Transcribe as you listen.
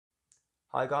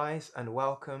Hi, guys, and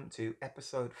welcome to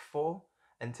episode 4.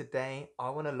 And today I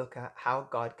want to look at how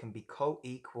God can be co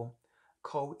equal,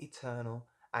 co eternal,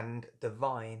 and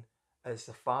divine as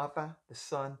the Father, the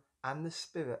Son, and the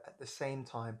Spirit at the same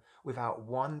time without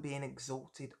one being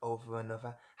exalted over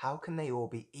another. How can they all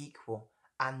be equal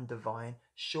and divine?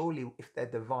 Surely, if they're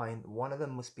divine, one of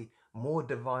them must be more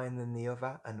divine than the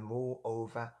other and rule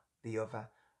over the other.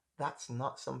 That's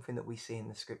not something that we see in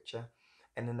the scripture.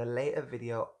 And in a later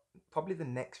video, probably the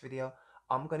next video,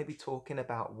 I'm going to be talking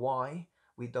about why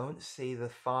we don't see the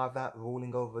Father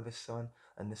ruling over the Son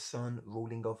and the Son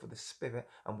ruling over the Spirit,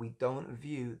 and we don't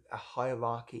view a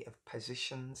hierarchy of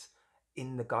positions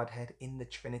in the Godhead, in the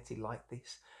Trinity like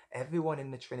this. Everyone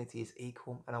in the Trinity is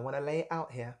equal, and I want to lay it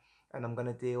out here, and I'm going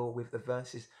to deal with the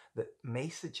verses that may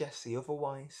suggest the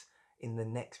otherwise in the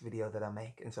next video that I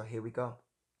make. And so here we go.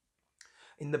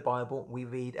 In the Bible, we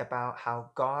read about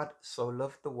how God so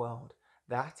loved the world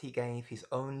that he gave his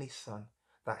only Son,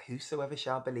 that whosoever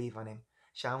shall believe on him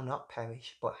shall not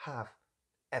perish but have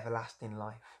everlasting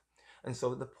life. And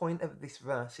so the point of this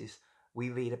verse is we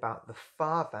read about the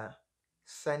Father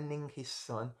sending his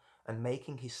Son and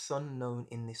making his Son known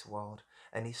in this world.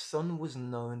 And his Son was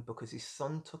known because his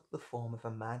Son took the form of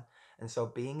a man. And so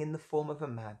being in the form of a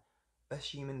man, us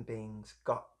human beings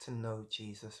got to know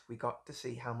Jesus. We got to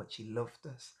see how much he loved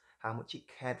us, how much he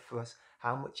cared for us,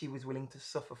 how much he was willing to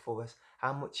suffer for us,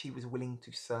 how much he was willing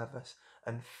to serve us.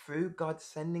 And through God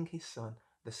sending his Son,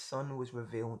 the Son was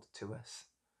revealed to us.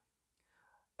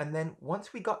 And then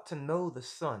once we got to know the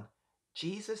Son,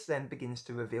 Jesus then begins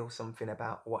to reveal something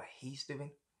about what he's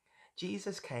doing.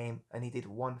 Jesus came and he did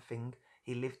one thing.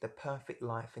 He lived a perfect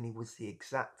life and he was the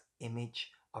exact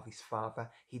image of his Father.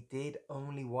 He did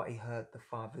only what he heard the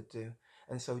Father do.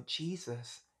 And so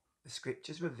Jesus, the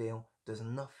scriptures reveal, does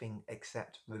nothing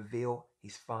except reveal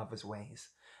his Father's ways.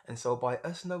 And so by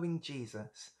us knowing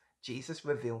Jesus, Jesus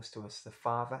reveals to us the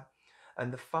Father,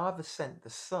 and the Father sent the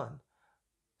Son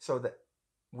so that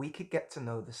we could get to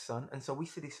know the Son. And so we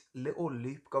see this little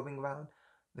loop going round.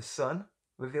 The Son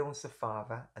reveals the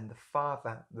Father, and the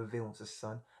Father reveals the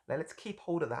Son. Now let's keep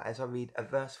hold of that as I read a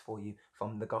verse for you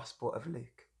from the Gospel of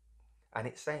Luke. And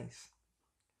it says,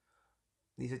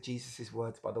 these are Jesus'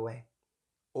 words, by the way: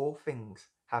 all things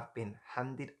have been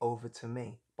handed over to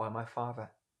me by my Father,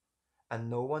 and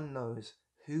no one knows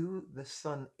who the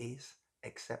Son is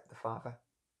except the Father,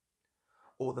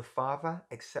 or the Father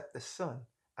except the Son,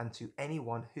 and to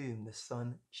anyone whom the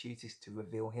Son chooses to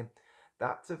reveal him.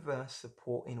 That's a verse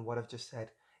supporting what I've just said.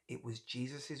 It was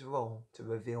Jesus' role to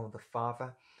reveal the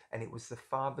Father, and it was the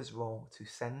Father's role to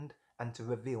send and to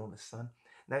reveal the Son.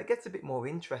 Now it gets a bit more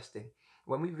interesting.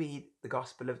 When we read the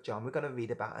Gospel of John, we're going to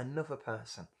read about another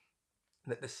person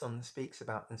that the Son speaks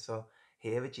about. And so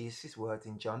here are Jesus' words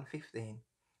in John 15,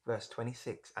 verse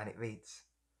 26, and it reads,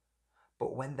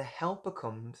 but when the Helper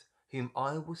comes, whom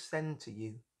I will send to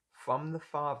you from the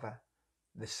Father,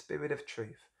 the Spirit of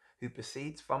truth, who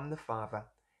proceeds from the Father,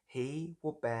 he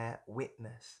will bear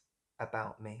witness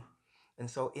about me. And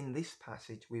so in this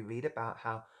passage, we read about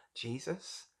how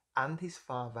Jesus and his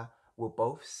Father will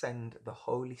both send the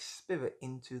Holy Spirit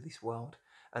into this world.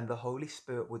 And the Holy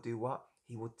Spirit will do what?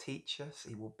 He will teach us,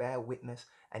 he will bear witness,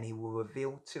 and he will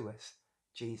reveal to us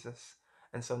Jesus.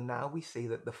 And so now we see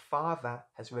that the Father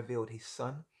has revealed his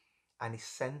Son and he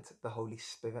sent the Holy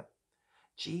Spirit.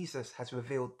 Jesus has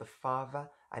revealed the Father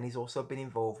and he's also been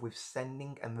involved with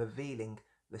sending and revealing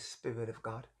the Spirit of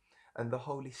God. And the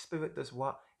Holy Spirit does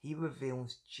what? He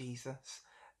reveals Jesus.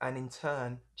 And in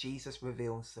turn, Jesus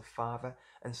reveals the Father.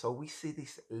 And so we see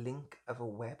this link of a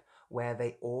web where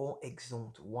they all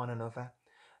exalt one another.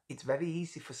 It's very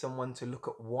easy for someone to look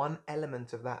at one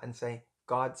element of that and say,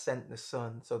 God sent the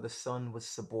Son, so the Son was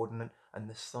subordinate and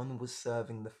the Son was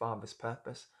serving the Father's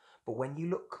purpose. But when you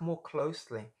look more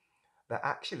closely, that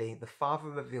actually the Father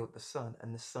revealed the Son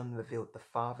and the Son revealed the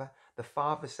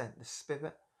Father sent the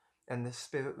Spirit, and the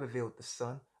Spirit revealed the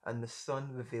Son, and the Son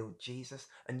revealed Jesus.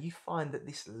 And you find that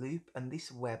this loop and this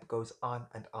web goes on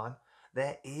and on.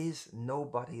 There is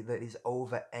nobody that is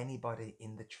over anybody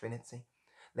in the Trinity.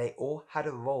 They all had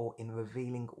a role in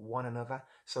revealing one another,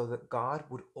 so that God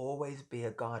would always be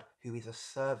a God who is a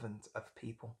servant of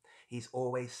people. He's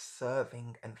always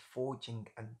serving and forging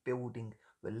and building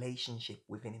relationship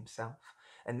within himself.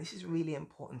 And this is really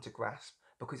important to grasp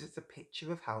because it's a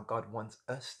picture of how God wants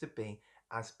us to be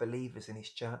as believers in his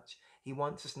church. He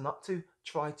wants us not to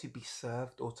try to be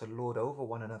served or to lord over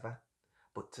one another,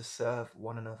 but to serve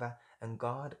one another. And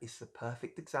God is the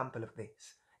perfect example of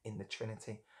this in the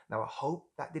Trinity. Now, I hope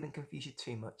that didn't confuse you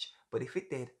too much, but if it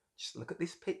did, just look at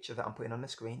this picture that I'm putting on the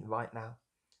screen right now.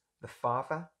 The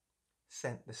Father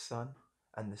sent the Son,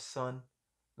 and the Son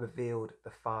revealed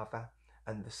the Father,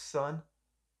 and the Son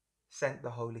sent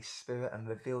the Holy Spirit and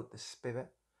revealed the Spirit,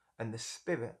 and the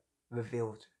Spirit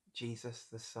revealed Jesus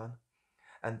the Son.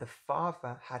 And the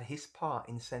Father had his part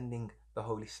in sending the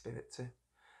Holy Spirit too.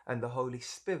 And the Holy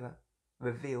Spirit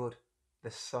revealed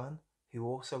the Son, who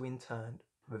also in turn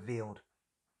revealed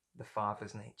the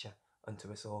Father's nature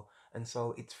unto us all. And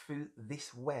so it's through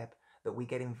this web that we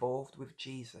get involved with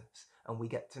Jesus and we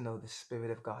get to know the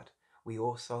Spirit of God. We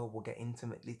also will get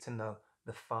intimately to know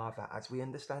the Father. As we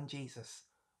understand Jesus,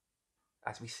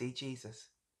 as we see Jesus,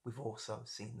 we've also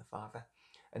seen the Father.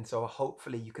 And so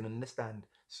hopefully you can understand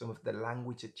some of the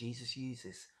language that Jesus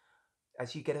uses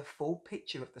as you get a full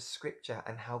picture of the scripture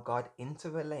and how God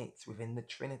interrelates within the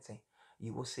Trinity.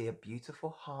 You will see a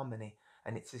beautiful harmony,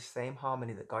 and it's the same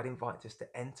harmony that God invites us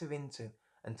to enter into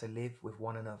and to live with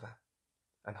one another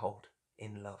and hold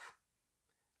in love.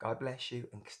 God bless you,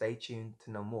 and stay tuned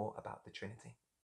to know more about the Trinity.